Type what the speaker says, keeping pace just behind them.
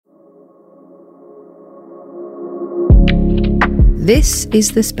This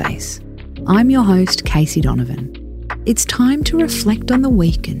is The Space. I'm your host, Casey Donovan. It's time to reflect on the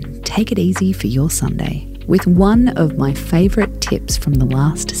week and take it easy for your Sunday with one of my favourite tips from the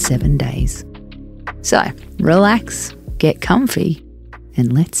last 7 days. So, relax, get comfy,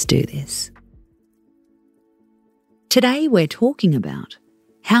 and let's do this. Today we're talking about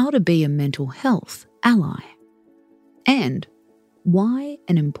how to be a mental health ally and why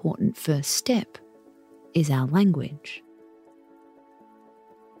an important first step is our language.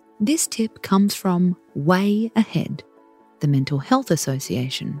 This tip comes from Way Ahead, the Mental Health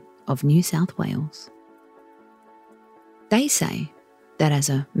Association of New South Wales. They say that as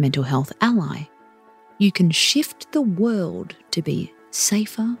a mental health ally, you can shift the world to be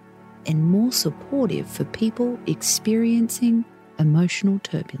safer and more supportive for people experiencing emotional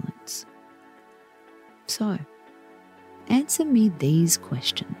turbulence. So, answer me these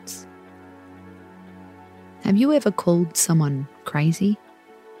questions. Have you ever called someone crazy?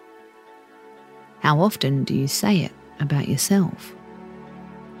 How often do you say it about yourself?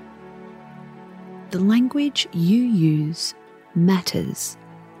 The language you use matters,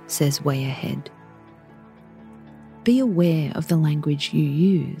 says Way Ahead. Be aware of the language you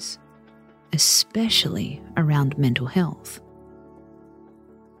use, especially around mental health.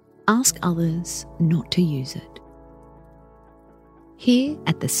 Ask others not to use it. Here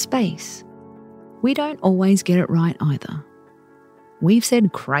at The Space, we don't always get it right either. We've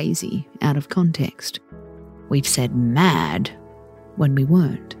said crazy out of context. We've said mad when we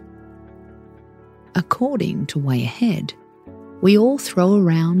weren't. According to Way Ahead, we all throw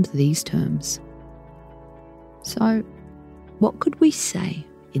around these terms. So, what could we say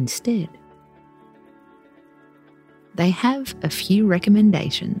instead? They have a few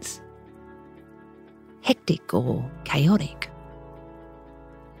recommendations. Hectic or chaotic.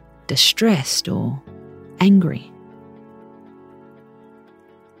 Distressed or angry.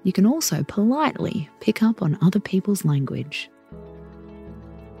 You can also politely pick up on other people's language.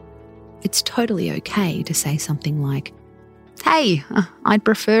 It's totally okay to say something like, "Hey, I'd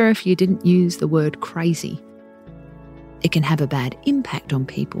prefer if you didn't use the word crazy." It can have a bad impact on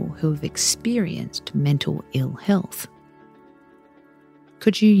people who have experienced mental ill health.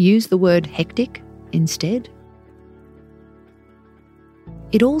 Could you use the word hectic instead?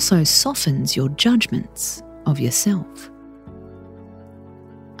 It also softens your judgments of yourself.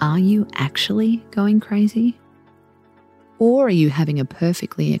 Are you actually going crazy? Or are you having a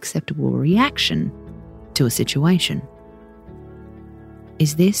perfectly acceptable reaction to a situation?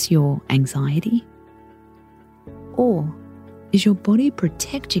 Is this your anxiety? Or is your body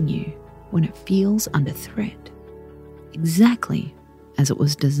protecting you when it feels under threat, exactly as it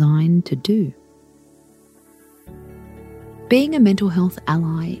was designed to do? Being a mental health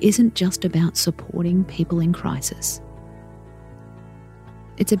ally isn't just about supporting people in crisis.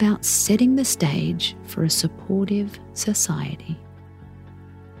 It's about setting the stage for a supportive society.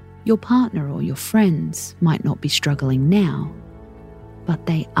 Your partner or your friends might not be struggling now, but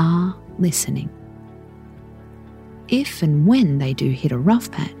they are listening. If and when they do hit a rough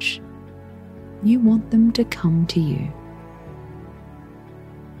patch, you want them to come to you.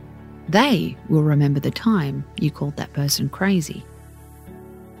 They will remember the time you called that person crazy.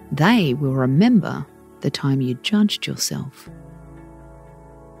 They will remember the time you judged yourself.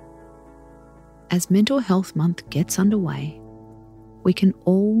 As Mental Health Month gets underway, we can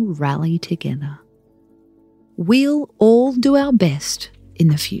all rally together. We'll all do our best in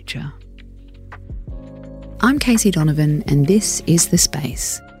the future. I'm Casey Donovan, and this is The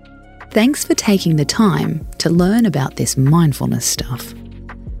Space. Thanks for taking the time to learn about this mindfulness stuff.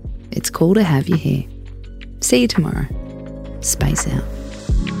 It's cool to have you here. See you tomorrow. Space out.